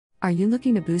Are you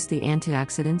looking to boost the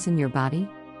antioxidants in your body?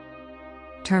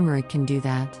 Turmeric can do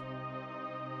that.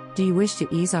 Do you wish to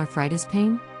ease arthritis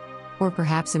pain? Or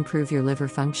perhaps improve your liver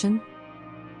function?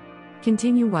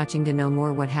 Continue watching to know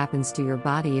more what happens to your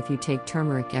body if you take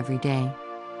turmeric every day.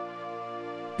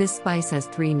 This spice has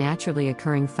 3 naturally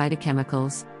occurring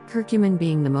phytochemicals, curcumin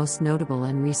being the most notable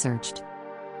and researched.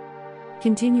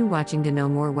 Continue watching to know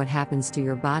more what happens to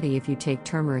your body if you take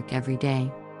turmeric every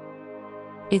day.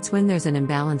 It's when there's an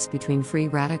imbalance between free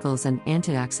radicals and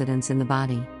antioxidants in the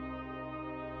body.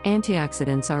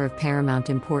 Antioxidants are of paramount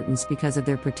importance because of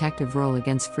their protective role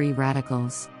against free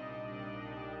radicals.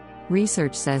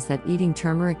 Research says that eating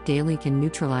turmeric daily can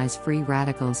neutralize free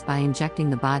radicals by injecting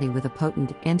the body with a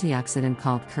potent antioxidant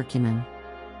called curcumin.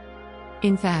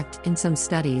 In fact, in some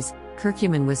studies,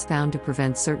 curcumin was found to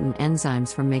prevent certain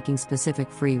enzymes from making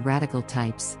specific free radical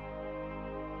types.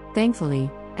 Thankfully,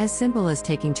 as simple as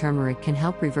taking turmeric can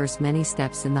help reverse many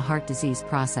steps in the heart disease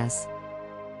process.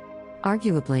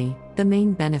 Arguably, the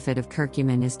main benefit of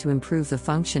curcumin is to improve the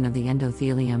function of the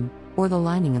endothelium, or the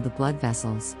lining of the blood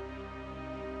vessels.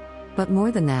 But more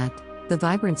than that, the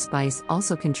vibrant spice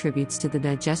also contributes to the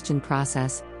digestion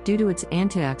process due to its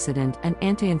antioxidant and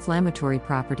anti-inflammatory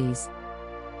properties.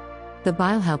 The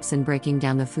bile helps in breaking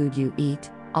down the food you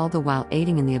eat, all the while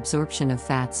aiding in the absorption of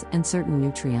fats and certain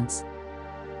nutrients.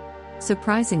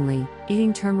 Surprisingly,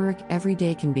 eating turmeric every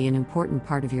day can be an important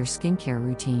part of your skincare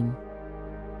routine.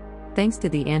 Thanks to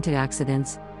the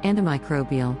antioxidants,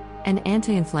 antimicrobial, and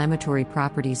anti-inflammatory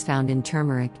properties found in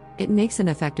turmeric, it makes an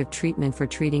effective treatment for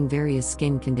treating various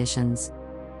skin conditions.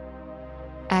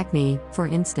 Acne, for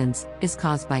instance, is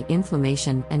caused by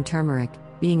inflammation, and turmeric,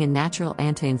 being a natural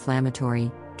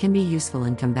anti-inflammatory, can be useful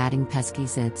in combating pesky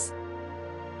zits.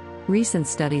 Recent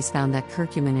studies found that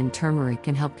curcumin in turmeric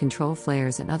can help control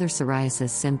flares and other psoriasis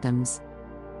symptoms.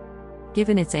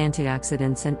 Given its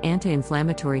antioxidants and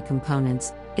anti-inflammatory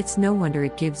components, it's no wonder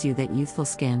it gives you that youthful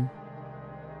skin.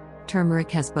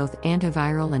 Turmeric has both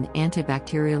antiviral and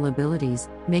antibacterial abilities,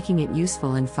 making it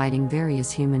useful in fighting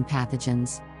various human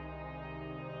pathogens.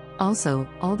 Also,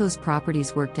 all those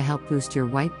properties work to help boost your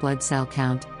white blood cell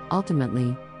count,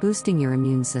 ultimately, boosting your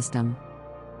immune system.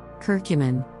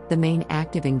 Curcumin, the main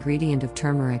active ingredient of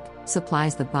turmeric,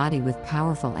 supplies the body with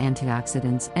powerful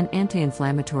antioxidants and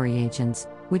anti-inflammatory agents,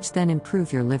 which then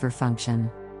improve your liver function.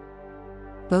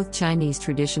 Both Chinese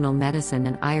traditional medicine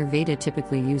and Ayurveda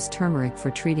typically use turmeric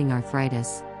for treating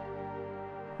arthritis.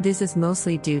 This is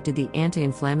mostly due to the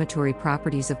anti-inflammatory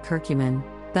properties of curcumin,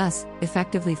 thus,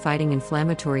 effectively fighting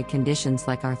inflammatory conditions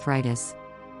like arthritis.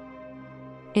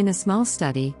 In a small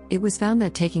study, it was found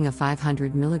that taking a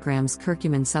 500 mg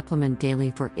curcumin supplement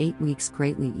daily for 8 weeks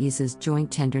greatly eases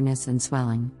joint tenderness and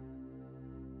swelling.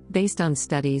 Based on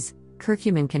studies,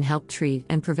 curcumin can help treat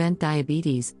and prevent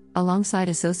diabetes, alongside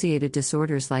associated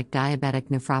disorders like diabetic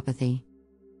nephropathy.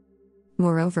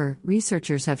 Moreover,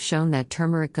 researchers have shown that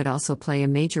turmeric could also play a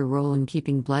major role in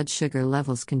keeping blood sugar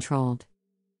levels controlled.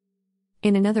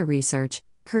 In another research,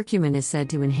 curcumin is said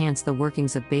to enhance the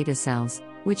workings of beta cells,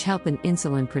 which help in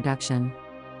insulin production.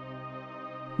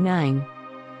 9.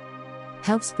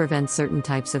 Helps prevent certain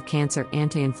types of cancer.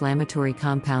 Anti-inflammatory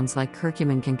compounds like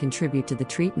curcumin can contribute to the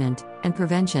treatment and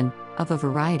prevention of a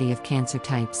variety of cancer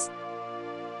types.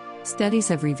 Studies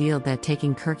have revealed that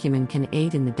taking curcumin can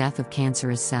aid in the death of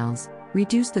cancerous cells,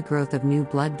 reduce the growth of new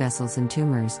blood vessels and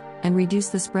tumors, and reduce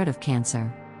the spread of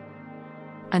cancer.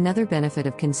 Another benefit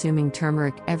of consuming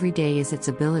turmeric every day is its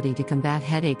ability to combat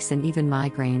headaches and even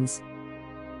migraines.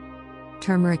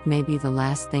 Turmeric may be the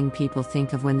last thing people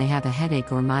think of when they have a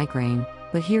headache or migraine,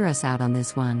 but hear us out on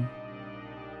this one.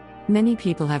 Many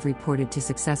people have reported to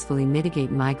successfully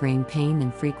mitigate migraine pain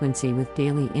and frequency with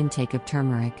daily intake of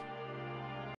turmeric.